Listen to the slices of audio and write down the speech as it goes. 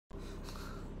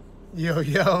Yo,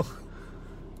 yo.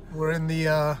 We're in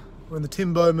the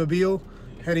Timbo Mobile,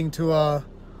 heading to our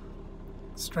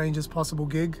strangest possible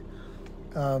gig.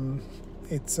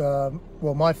 It's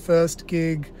well, my first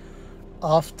gig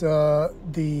after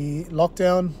the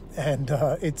lockdown, and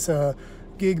it's a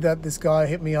gig that this guy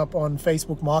hit me up on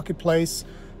Facebook Marketplace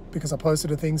because I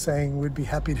posted a thing saying we'd be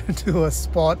happy to do a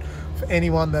spot for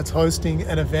anyone that's hosting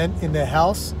an event in their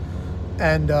house.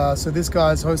 And so this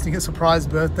guy's hosting a surprise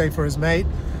birthday for his mate.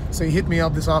 So he hit me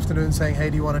up this afternoon saying, hey,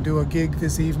 do you want to do a gig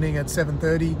this evening at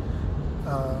 7:30?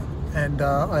 And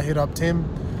I hit up Tim,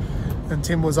 and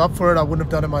Tim was up for it. I wouldn't have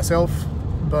done it myself,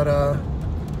 but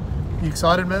you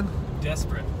excited, man?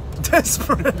 Desperate.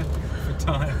 Desperate. For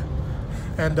time.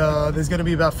 And there's going to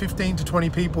be about 15 to 20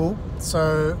 people.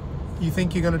 So you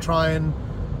think you're going to try and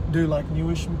do like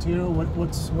newish material?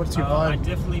 What's your vibe? I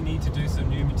definitely need to do some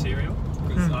new material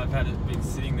because I've been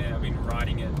sitting there. I've been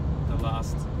writing it the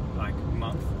last like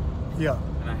month. Yeah.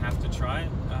 And I have to try it.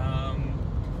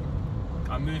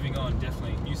 I'm moving on,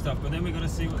 definitely new stuff. But then we got to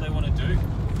see what they want to do.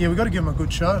 Yeah, we got to give them a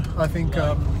good show. I think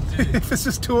if it's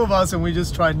just two of us and we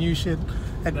just try new shit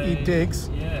and eat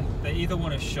dicks. Yeah, they either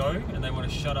want to show and they want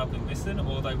to shut up and listen,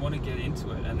 or they want to get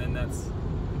into it, and then that's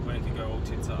when it can go all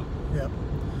tits up. Yeah.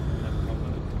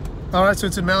 All right, so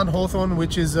it's in Mount Hawthorn,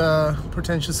 which is a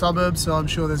pretentious suburb, so I'm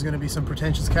sure there's going to be some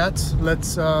pretentious cats.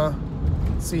 Let's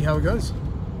see how it goes.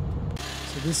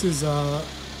 So this is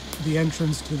the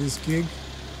entrance to this gig.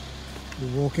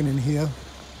 We're walking in here,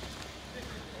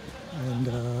 and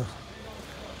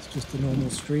it's just a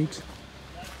normal street,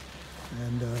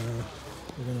 and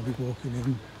we're going to be walking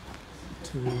in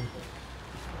to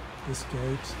this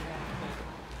gate.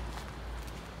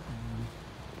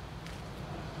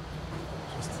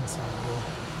 Just inside there.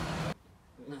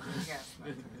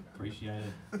 Appreciate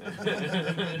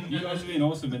it. You guys have been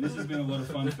awesome, and this has been a lot of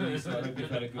fun for me, so I hope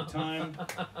you've had a good time.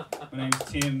 My name's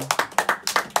Tim.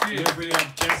 We're going to bring up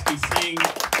Jasky Singh,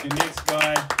 the next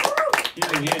guy.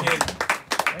 Here he is.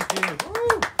 Thank you.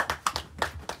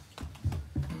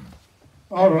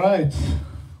 All right,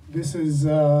 this is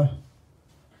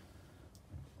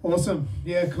awesome.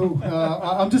 Yeah, cool.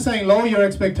 I'm just saying, lower your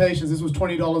expectations. This was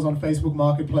 $20 on Facebook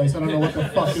Marketplace. I don't know what the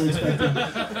fuck you're expecting.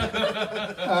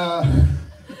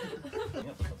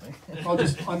 I'll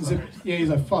just unzip. Yeah, he's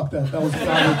like, fuck that. That was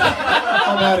garbage.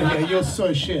 I'm out of here. You're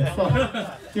so shit.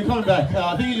 Fuck. You're coming back.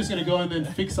 I think you're just gonna go and then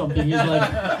fix something. He's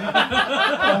like,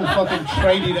 all fucking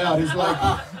tradied out. He's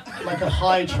like a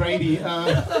high tradie.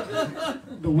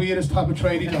 The weirdest type of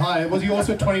tradie to hire. Was he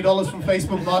also $20 from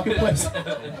Facebook Marketplace?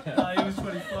 He was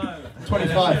 25.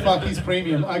 25. Fuck, he's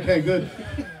premium. Okay, good.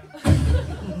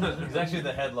 He's actually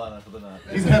the headliner for the night.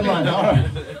 He's the headliner. All right.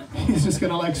 He's just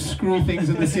gonna like screw things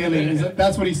in the ceiling.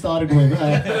 That's what he started with.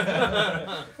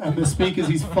 And the speakers,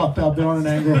 he's fucked up. They're on an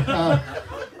angle.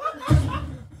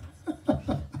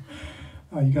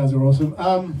 Oh, you guys are awesome.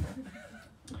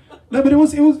 No, but it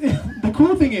was the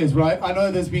cool thing is, right, I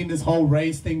know there's been this whole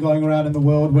race thing going around in the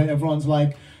world where everyone's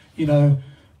like, you know,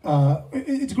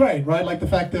 it's great, right? Like the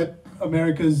fact that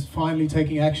America's finally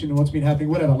taking action and what's been happening,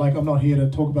 whatever. Like, I'm not here to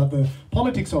talk about the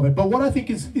politics of it, but what I think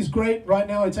is great right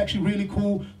now, it's actually really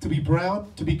cool to be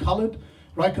brown, to be colored,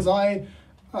 right? Because I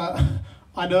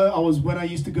know when I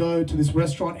used to go to this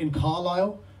restaurant in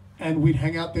Carlisle, and we'd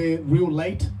hang out there real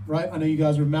late, right? I know you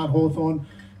guys are in Mount Hawthorn.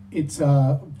 It's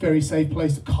a very safe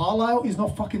place. Carlisle is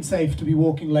not fucking safe to be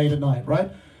walking late at night, right?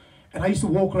 And I used to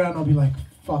walk around and I'll be like,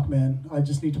 fuck man, I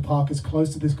just need to park as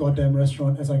close to this goddamn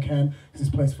restaurant as I can because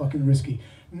this place is fucking risky.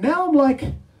 Now I'm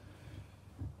like,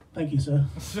 thank you, sir.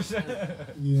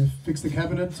 You fix the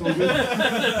cabinet, it's all good.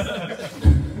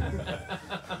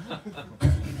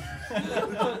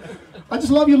 I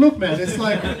just love your look, man. It's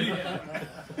like,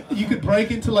 you could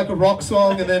break into like a rock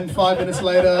song and then 5 minutes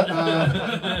later,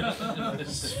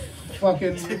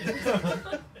 fucking,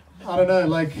 I don't know,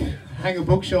 like hang a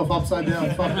bookshelf upside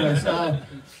down. Fuck this.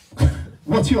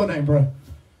 What's your name, bro?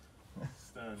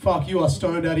 Stone. Fuck, you are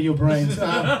stoned out of your brains.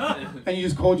 And you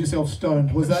just called yourself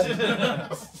Stoned. Was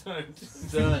that?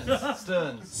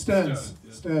 Stearns.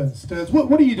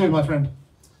 What do you do, my friend?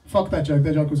 Fuck that joke.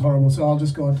 That joke was horrible, so I'll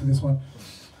just go on to this one.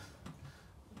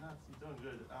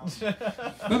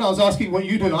 No, I was asking what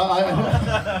you do. The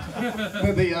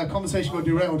conversation got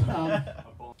derailed.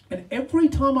 And every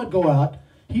time I'd go out,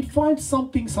 he'd find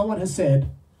something someone has said,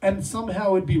 and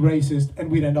somehow it'd be racist, and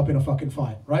we'd end up in a fucking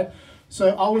fight, right?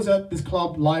 So I was at this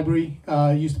club, Library,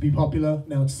 used to be popular,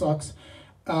 now it sucks.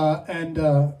 And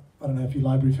I don't know if you're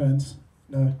Library fans.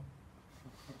 No?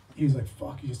 He was like,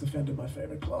 fuck, you just offended my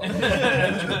favorite club.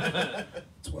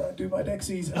 That's where I do my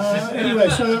Dexies. Anyway,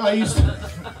 so I used to...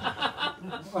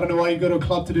 I don't know why you go to a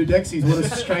club to do Dexies. What a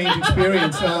strange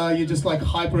experience. You're just like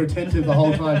hyper attentive the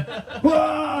whole time.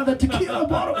 Whoa, the tequila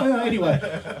bottle. Anyway.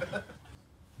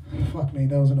 Fuck me,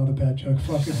 that was another bad joke.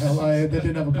 Fucking hell, they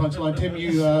didn't have a punchline. Tim,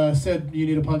 you said you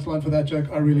need a punchline for that joke.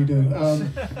 I really do.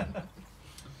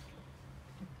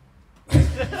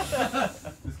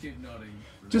 Just keep nodding.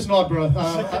 Just nod, bro.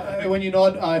 When you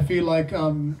nod, I feel like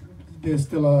there's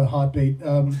still a heartbeat.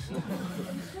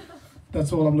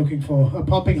 That's all I'm looking for. A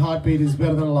pumping heartbeat is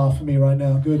better than a laugh for me right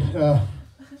now. Good.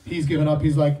 He's given up.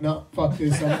 He's like, no, fuck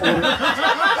this.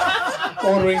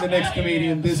 I'm ordering the next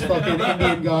comedian, this fucking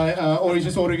Indian guy, or he's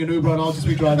just ordering an Uber and I'll just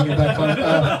be driving it back home.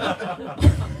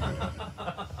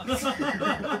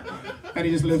 And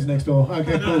he just lives next door.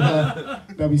 Okay, cool.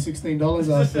 That'll be $16.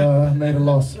 I've made a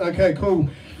loss. Okay, cool.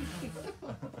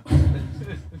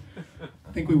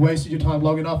 I think we wasted your time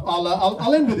long enough.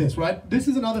 I'll end with this, right? This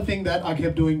is another thing that I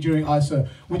kept doing during ISO,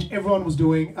 which everyone was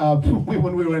doing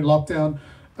when we were in lockdown.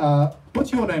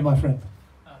 What's your name, my friend?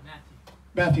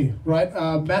 Matthew, right?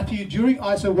 Matthew, during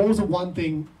ISO, what was the one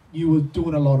thing you were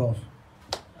doing a lot of?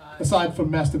 Aside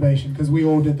from masturbation, because we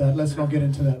all did that. Let's not get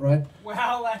into that, right?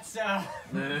 Well, that's...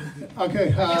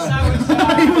 Okay.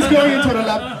 He was going into it a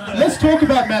lot. Let's talk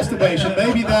about masturbation.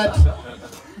 Maybe that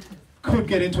could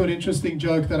get into an interesting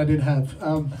joke that I did have.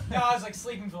 No, I was like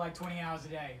sleeping for like 20 hours a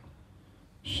day.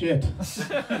 Shit.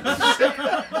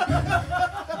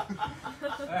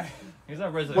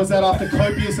 Was that after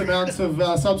copious amounts of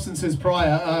substances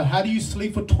prior? How do you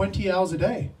sleep for 20 hours a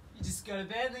day? You just go to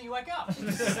bed and then you wake up.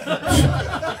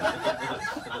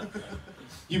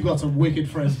 You've got some wicked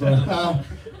friends, bro.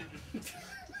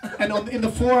 And in the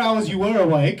 4 hours you were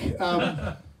awake,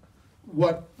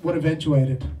 what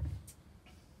eventuated?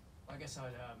 I guess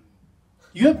I'd...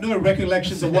 You have no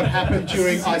recollections of what happened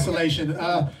during isolation.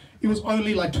 It was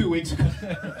only like 2 weeks ago.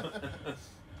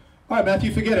 All right,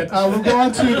 Matthew, forget it. We'll go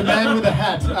on to the man with the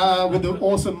hat, with the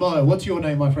awesome mo. What's your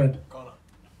name, my friend? Connor.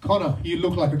 Connor. You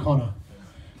look like a Connor.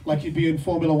 Like you'd be in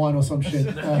Formula 1 or some shit.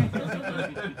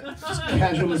 Just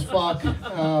casual as fuck.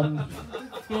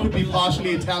 Could be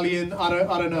partially Italian. I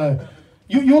don't know.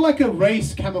 You're like a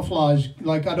race camouflage.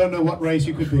 Like, I don't know what race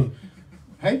you could be.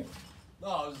 Hey? No,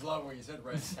 I was loving what you said,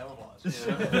 race camouflage.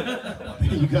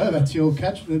 There you go. That's your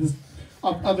catch.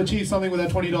 I've achieved something with that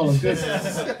 $20. Good.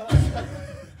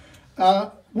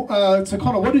 So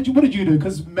Connor, what did you do?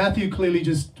 Because Matthew clearly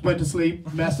just went to sleep,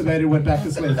 masturbated, went back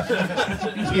to sleep.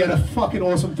 He had a fucking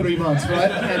awesome 3 months,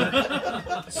 right?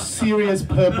 And serious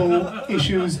purple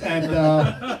issues, and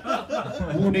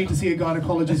we'll need to see a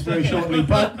gynecologist very shortly.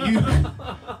 But you,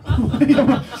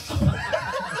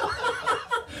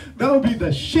 that would be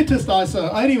the shittest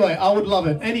ISO. Anyway, I would love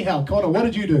it. Anyhow, Connor, what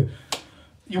did you do?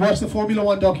 You watched the Formula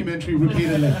 1 documentary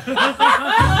repeatedly.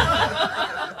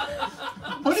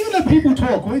 I don't even let people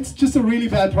talk. Well, it's just a really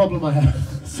bad problem I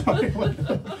have. Sorry. I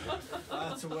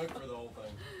had to work for the whole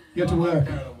thing. You had to work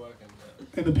I'm working,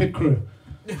 in the pit crew.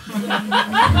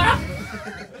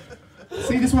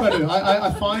 See, this is what I do. I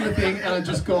find a thing and I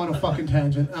just go on a fucking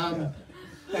tangent. And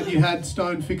you had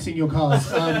Stone fixing your cars,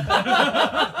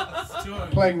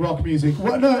 playing rock music.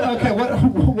 What? No, okay.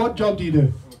 What job do you do?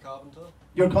 I'm a carpenter.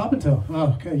 You're a carpenter.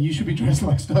 Oh, okay. You should be dressed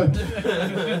like Stone.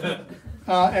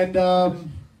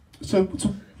 So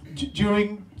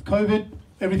during COVID,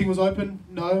 everything was open?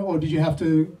 No, or did you have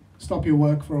to stop your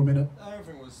work for a minute?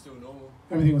 Everything was still normal.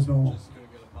 Everything was normal. Just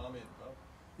couldn't get a palmy at the pub.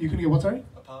 You couldn't get what? Sorry.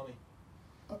 A palmy.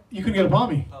 You couldn't get a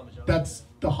palmy. Parmesan. That's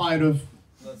the height of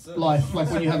That's it. life. Like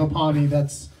when you have a palmy,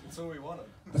 that's. That's all we wanted.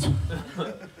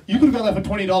 You could have got that for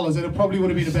 $20, and it probably would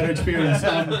have been a better experience.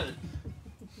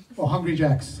 Or Hungry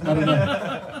Jacks. I don't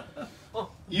know.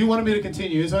 You wanted me to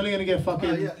continue. It's only going to get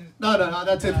fucking... No,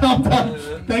 that's it. I'm done.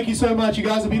 Thank you so much. You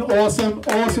guys have been awesome.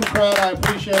 Awesome crowd. I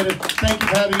appreciate it. Thank you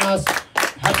for having us.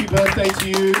 Happy birthday to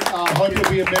you. Hope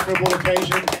it'll be a memorable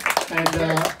occasion. And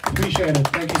appreciate it.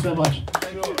 Thank you so much.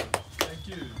 Thank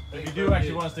you. If you do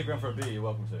actually want to stick around for a beer, you're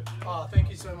welcome to. Oh, thank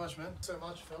you so much, man. So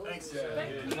much, fellas.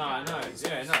 Thanks. No.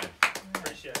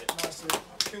 Appreciate it. Nice to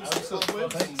kill some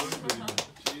subways.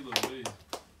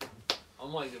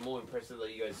 I'm like more impressed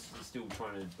that you guys are still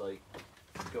trying to like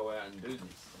go out and do this,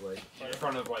 like in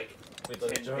front of like 10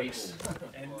 people.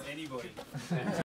 And anybody.